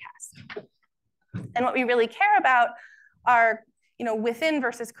us their caste. And what we really care about are within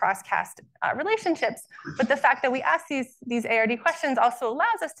versus cross-caste relationships, but the fact that we ask these ARD questions also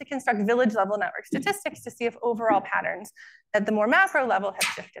allows us to construct village-level network statistics to see if overall patterns at the more macro level have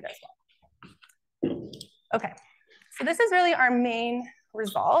shifted as well. Okay, so this is really our main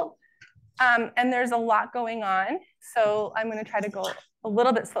result, and there's a lot going on, so I'm going to try to go a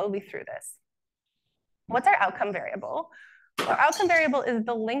little bit slowly through this. What's our outcome variable? Our outcome variable is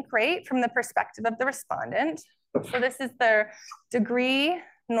the link rate from the perspective of the respondent. So this is their degree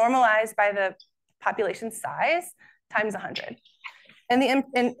normalized by the population size times 100. And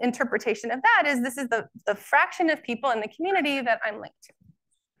the interpretation of that is this is the fraction of people in the community that I'm linked to.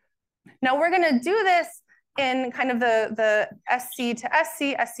 Now we're going to do this in kind of the SC to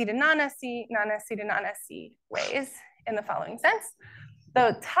SC, SC to non-SC, non-SC to non-SC ways in the following sense.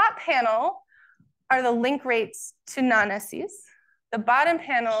 The top panel are the link rates to non-SCs. The bottom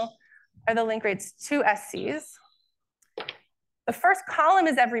panel are the link rates to SCs. The first column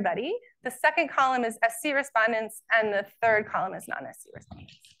is everybody. The second column is SC respondents, and the third column is non-SC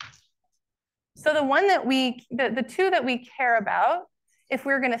respondents. So the one that the two that we care about, if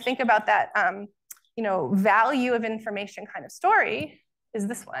we're going to think about that, value of information kind of story, is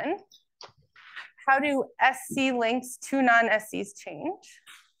this one. How do SC links to non-SCs change?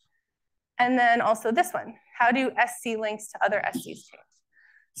 And then also this one. How do SC links to other SCs change?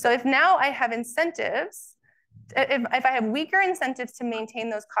 So if now I have incentives, if I have weaker incentives to maintain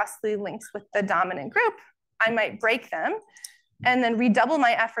those costly links with the dominant group, I might break them and then redouble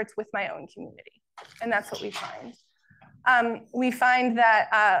my efforts with my own community. And that's what we find. We find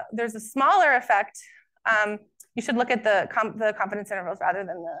that there's a smaller effect. You should look at the confidence intervals rather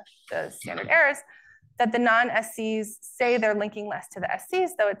than the standard errors, that the non-SCs say they're linking less to the SCs,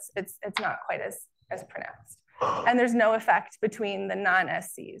 though it's not quite as pronounced. And there's no effect between the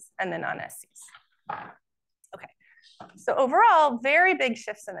non-SCs and the non-SCs. Okay, so overall, very big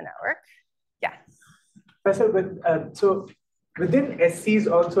shifts in the network. Yeah. So within SCs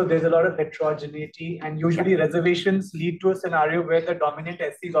also, there's a lot of heterogeneity, and usually reservations lead to a scenario where the dominant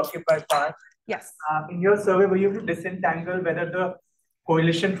SCs occupy power. Yes. In your survey, were you able to disentangle whether the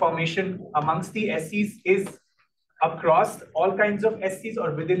coalition formation amongst the SCs is across all kinds of SCs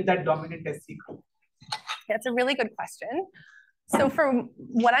or within that dominant SC group? That's a really good question. So for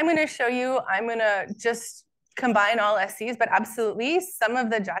what I'm going to show you, I'm going to just combine all SCs, but absolutely some of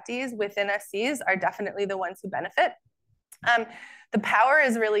the jatis within SCs are definitely the ones who benefit. The power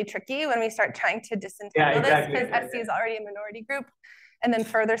is really tricky when we start trying to disentangle this, because SC is already a minority group, and then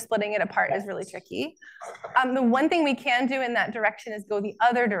further splitting it apart is really tricky. The one thing we can do in that direction is go the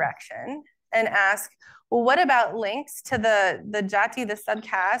other direction and ask, well, what about links to the jati, the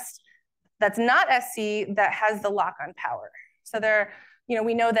subcaste, that's not SC, that has the lock-on power? So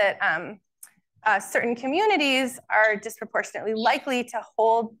we know that certain communities are disproportionately likely to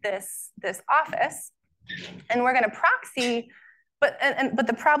hold this office, and we're going to proxy. But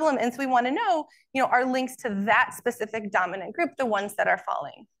the problem is we want to know, are links to that specific dominant group the ones that are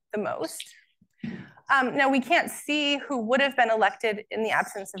falling the most? Now we can't see who would have been elected in the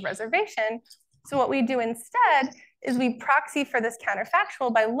absence of reservation. So what we do instead is we proxy for this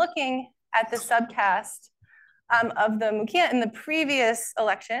counterfactual by looking at the subcaste of the Mukhya in the previous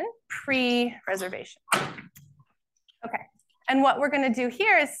election, pre-reservation. Okay, and what we're going to do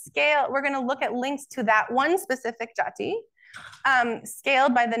here is scale. We're going to look at links to that one specific jati,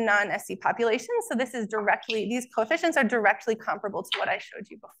 scaled by the non-SC population. So this is directly, these coefficients are directly comparable to what I showed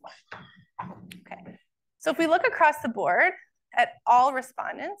you before. Okay, So if we look across the board at all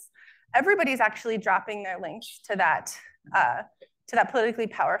respondents, everybody's actually dropping their links to that politically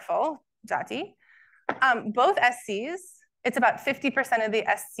powerful jati. Both SCs, it's about 50% of the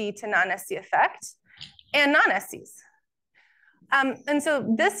SC to non-SC effect, and non-SCs. And so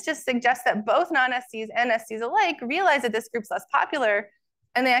this just suggests that both non-SCs and SCs alike realize that this group's less popular,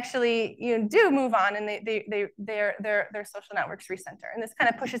 and they actually do move on, and their social networks recenter. And this kind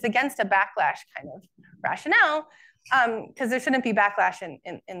of pushes against a backlash kind of rationale, because there shouldn't be backlash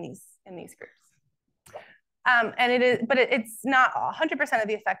in these groups. And it is, but it's not 100% of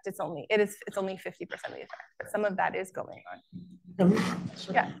the effect. It's only 50% of the effect, but some of that is going on.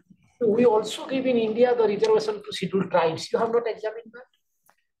 Yeah. We also give in India the reservation to scheduled tribes. You have not examined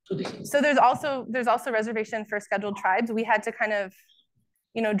that. So there's also reservation for scheduled tribes. We had to kind of,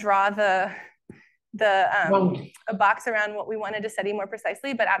 draw a box around what we wanted to study more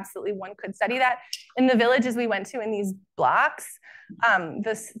precisely, but absolutely one could study that. In the villages we went to in these blocks,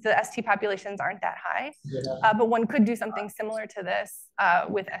 the ST populations aren't that high, but one could do something similar to this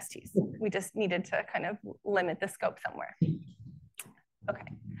with STs. We just needed to kind of limit the scope somewhere. Okay.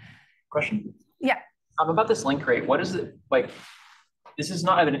 Question? Yeah. About this link rate, what is it like? This is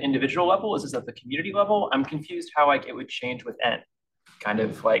not at an individual level. Is this at the community level? I'm confused how it would change with N. Kind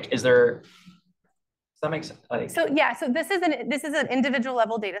of like, is there? Does that make sense? So yeah, so this is an individual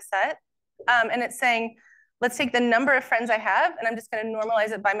level data set, and it's saying, let's take the number of friends I have, and I'm just going to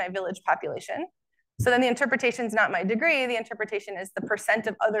normalize it by my village population. So then the interpretation is not my degree. The interpretation is the percent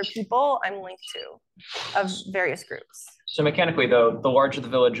of other people I'm linked to of various groups. So mechanically, though, the larger the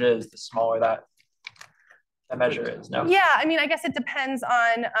village is, the smaller that measure is. No. Yeah, I mean, I guess it depends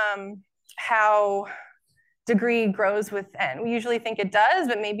on how degree grows with N. We usually think it does,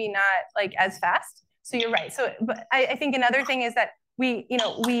 but maybe not like as fast. So you're right. So, but I think another thing is that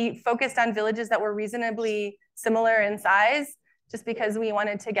we focused on villages that were reasonably similar in size, just because we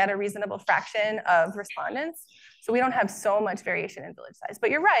wanted to get a reasonable fraction of respondents. So we don't have so much variation in village size. But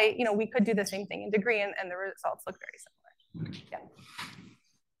you're right, we could do the same thing in degree, and the results look very similar. Yeah.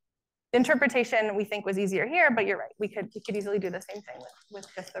 The interpretation we think was easier here, but you're right. We could easily do the same thing with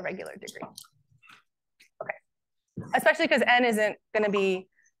just the regular degree. Okay. Especially because N isn't going to be,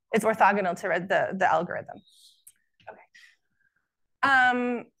 it's orthogonal to the algorithm.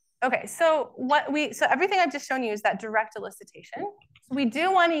 Okay. Okay, so everything I've just shown you is that direct elicitation. So we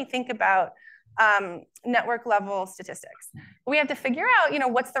do want to think about network level statistics. We have to figure out,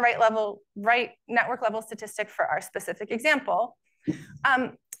 what's the right network level statistic for our specific example.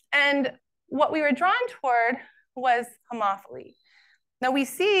 And what we were drawn toward was homophily. Now we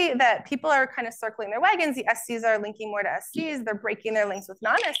see that people are kind of circling their wagons. The SCs are linking more to SCs. They're breaking their links with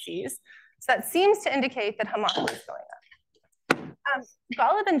non-SCs. So that seems to indicate that homophily is going up.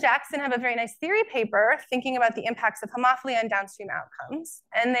 Golub and Jackson have a very nice theory paper thinking about the impacts of homophily on downstream outcomes.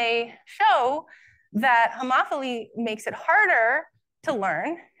 And they show that homophily makes it harder to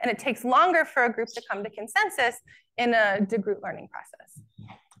learn, and it takes longer for a group to come to consensus in a de-group learning process.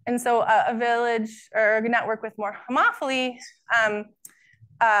 And so a village or a network with more homophily,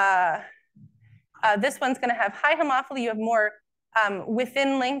 this one's going to have high homophily. You have more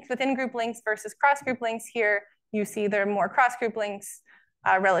within group links versus cross-group links here. You see there are more cross-group links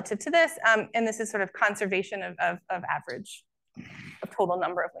relative to this, and this is sort of conservation of average, of total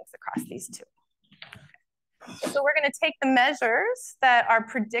number of links across these two. So we're going to take the measures that are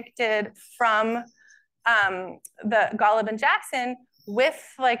predicted from the Golub and Jackson with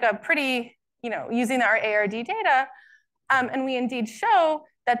like a pretty, using our ARD data, and we indeed show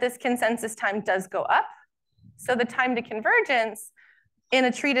that this consensus time does go up. So the time to convergence in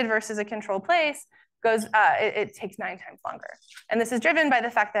a treated versus a controlled place goes, it takes 9 times longer. And this is driven by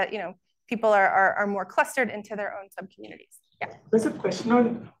the fact that, people are more clustered into their own subcommunities. Yeah. There's a question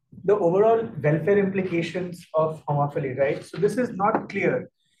on the overall welfare implications of homophily, right? So this is not clear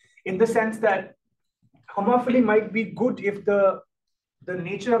in the sense that homophily might be good if the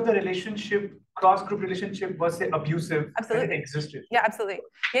nature of the relationship, cross-group relationship, was, say, abusive. Absolutely. And it existed. Yeah, absolutely.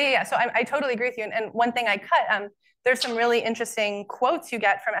 Yeah. So I totally agree with you. And one thing I cut, there's some really interesting quotes you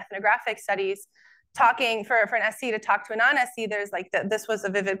get from ethnographic studies talking for an SC to talk to a non-SC. There's like, this was a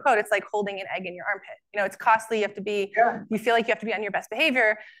vivid quote. It's like holding an egg in your armpit. It's costly. You have to be, you feel like you have to be on your best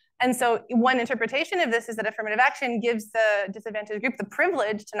behavior. And so one interpretation of this is that affirmative action gives the disadvantaged group the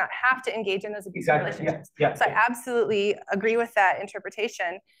privilege to not have to engage in those abusive relationships. Yeah. So I absolutely agree with that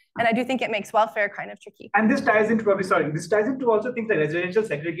interpretation. And I do think it makes welfare kind of tricky. And this ties into, this ties into also things like residential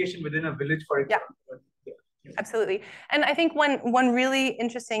segregation within a village, for example. Yeah. Absolutely. And I think one really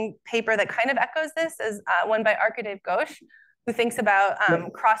interesting paper that kind of echoes this is one by Arkadev Ghosh who thinks about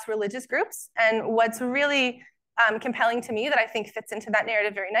cross-religious groups. And what's really compelling to me that I think fits into that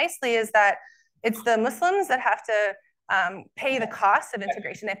narrative very nicely is that it's the Muslims that have to pay the cost of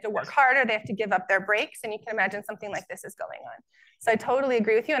integration. They have to work harder, they have to give up their breaks, and you can imagine something like this is going on. So I totally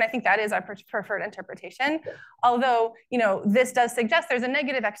agree with you, and I think that is our preferred interpretation. Although, this does suggest there's a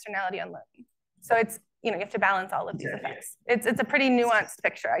negative externality on learning. So it's, you have to balance all of these effects. It's a pretty nuanced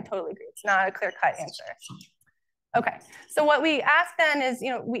picture, I totally agree. It's not a clear-cut answer. Okay, so what we asked then is,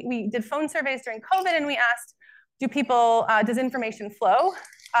 we did phone surveys during COVID, and we asked, does information flow?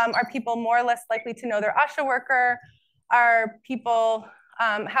 Are people more or less likely to know their ASHA worker? Are people,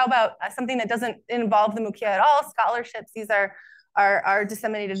 how about something that doesn't involve the Mukia at all, scholarships? These are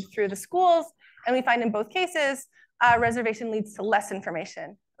disseminated through the schools. And we find in both cases, reservation leads to less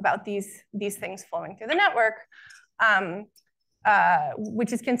information about these things flowing through the network,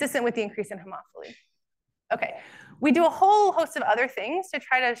 which is consistent with the increase in homophily. Okay, we do a whole host of other things to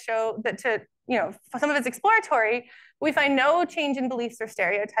try to show that some of it's exploratory. We find no change in beliefs or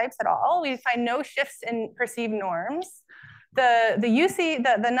stereotypes at all. We find no shifts in perceived norms. The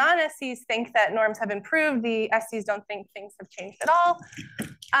non-SCs think that norms have improved. The SCs don't think things have changed at all.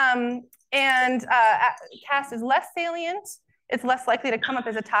 Caste is less salient. It's less likely to come up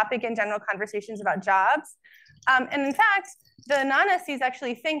as a topic in general conversations about jobs. And in fact, the non-SCs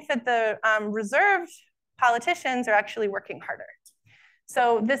actually think that the reserved politicians are actually working harder.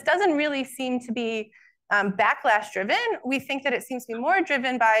 So this doesn't really seem to be backlash driven. We think that it seems to be more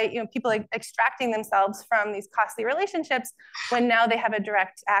driven by people extracting themselves from these costly relationships when now they have a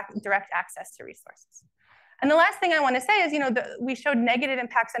direct access to resources. And the last thing I want to say is, we showed negative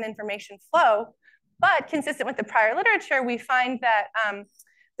impacts on information flow, but consistent with the prior literature, we find that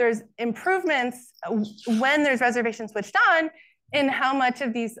there's improvements when there's reservation switched on in how much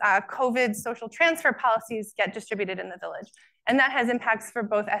of these COVID social transfer policies get distributed in the village. And that has impacts for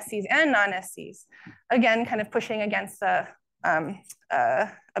both SCs and non-SCs. Again, kind of pushing against a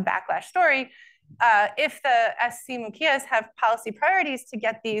backlash story. If the SC Mukias have policy priorities to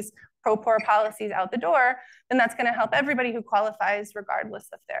get these pro-poor policies out the door, then that's gonna help everybody who qualifies regardless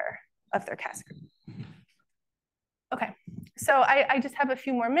of their caste group. Okay, so I just have a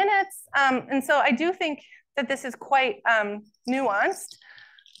few more minutes. And so I do think that this is quite nuanced.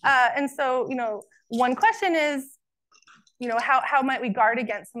 And so, one question is, how might we guard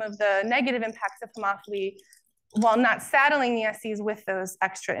against some of the negative impacts of homophily while not saddling the SCs with those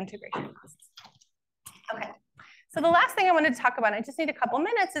extra integration costs? Okay, so the last thing I wanted to talk about, and I just need a couple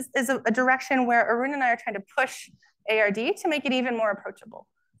minutes, is a direction where Arun and I are trying to push ARD to make it even more approachable.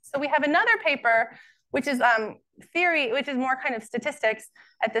 So we have another paper, which is theory, which is more kind of statistics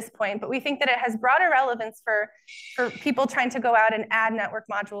at this point, but we think that it has broader relevance for people trying to go out and add network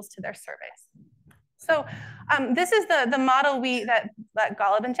modules to their surveys. So this is the model that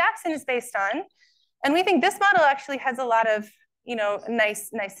Golub and Jackson is based on. And we think this model actually has a lot of nice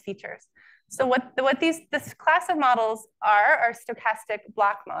features. So what this class of models are stochastic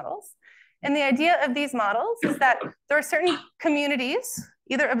block models. And the idea of these models is that there are certain communities,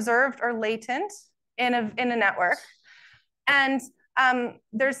 either observed or latent, in a network. And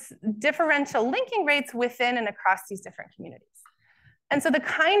there's differential linking rates within and across these different communities. And so the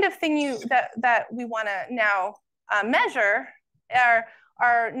kind of thing that we want to now measure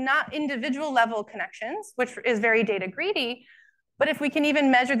are not individual level connections, which is very data greedy, but if we can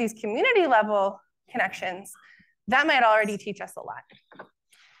even measure these community level connections, that might already teach us a lot.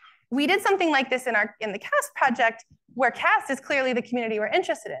 We did something like this in the CAST project, where CAST is clearly the community we're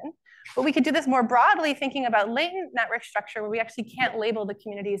interested in, but we could do this more broadly, thinking about latent network structure, where we actually can't label the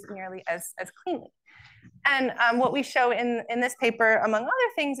communities nearly as cleanly. And what we show in this paper, among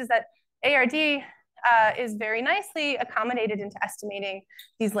other things, is that ARD is very nicely accommodated into estimating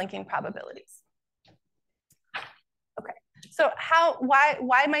these linking probabilities. Okay, so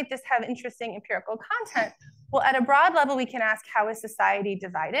why might this have interesting empirical content? Well, at a broad level, we can ask, how is society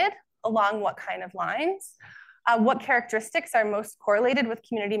divided? Along what kind of lines? What characteristics are most correlated with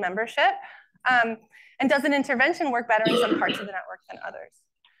community membership? And does an intervention work better in some parts of the network than others?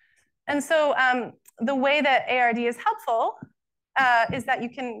 And so the way that ARD is helpful is that you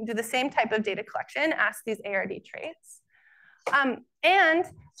can do the same type of data collection, ask these ARD traits. And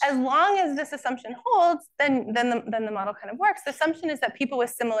as long as this assumption holds, then the model kind of works. The assumption is that people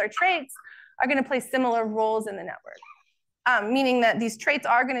with similar traits are going to play similar roles in the network, meaning that these traits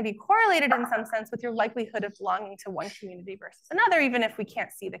are going to be correlated in some sense with your likelihood of belonging to one community versus another, even if we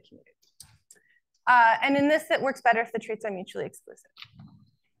can't see the community. And in this, it works better if the traits are mutually exclusive.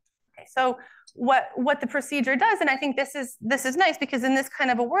 Okay, so what the procedure does, and I think this is nice, because in this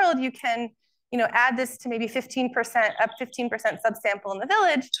kind of a world, you can add this to maybe 15%, up 15% subsample in the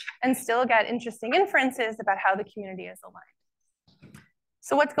village, and still get interesting inferences about how the community is aligned.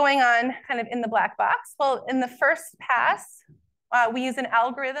 So what's going on kind of in the black box? Well, in the first pass, we use an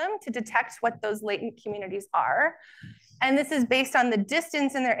algorithm to detect what those latent communities are. And this is based on the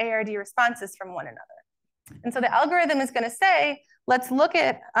distance in their ARD responses from one another. And so the algorithm is going to say, let's look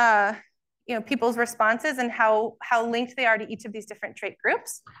at people's responses and how linked they are to each of these different trait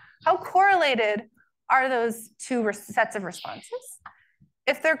groups. How correlated are those two sets of responses?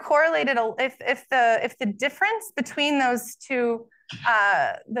 If they're correlated, if the difference between those two,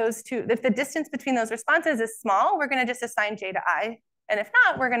 if the distance between those responses is small, we're going to just assign J to I. And if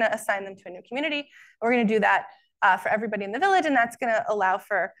not, we're going to assign them to a new community. We're going to do that for everybody in the village, and that's going to allow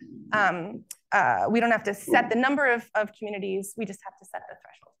for, we don't have to set the number of communities, we just have to set the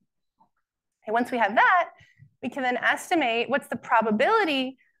threshold. Okay, once we have that, we can then estimate what's the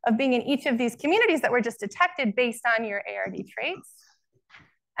probability of being in each of these communities that were just detected based on your ARD traits.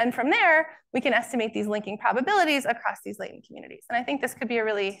 And from there, we can estimate these linking probabilities across these latent communities. And I think this could be a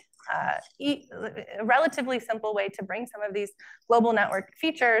really relatively simple way to bring some of these global network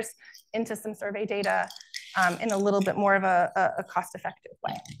features into some survey data in a little bit more of a cost-effective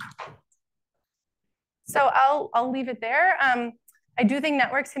way. So I'll leave it there. I do think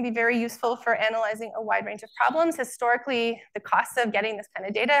networks can be very useful for analyzing a wide range of problems. Historically, the costs of getting this kind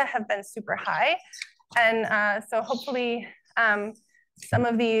of data have been super high. And so hopefully some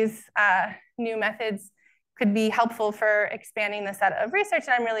of these new methods could be helpful for expanding the set of research.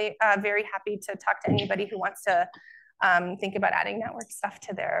 And I'm really very happy to talk to anybody who wants to think about adding network stuff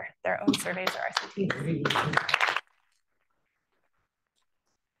to their own surveys or RCTs.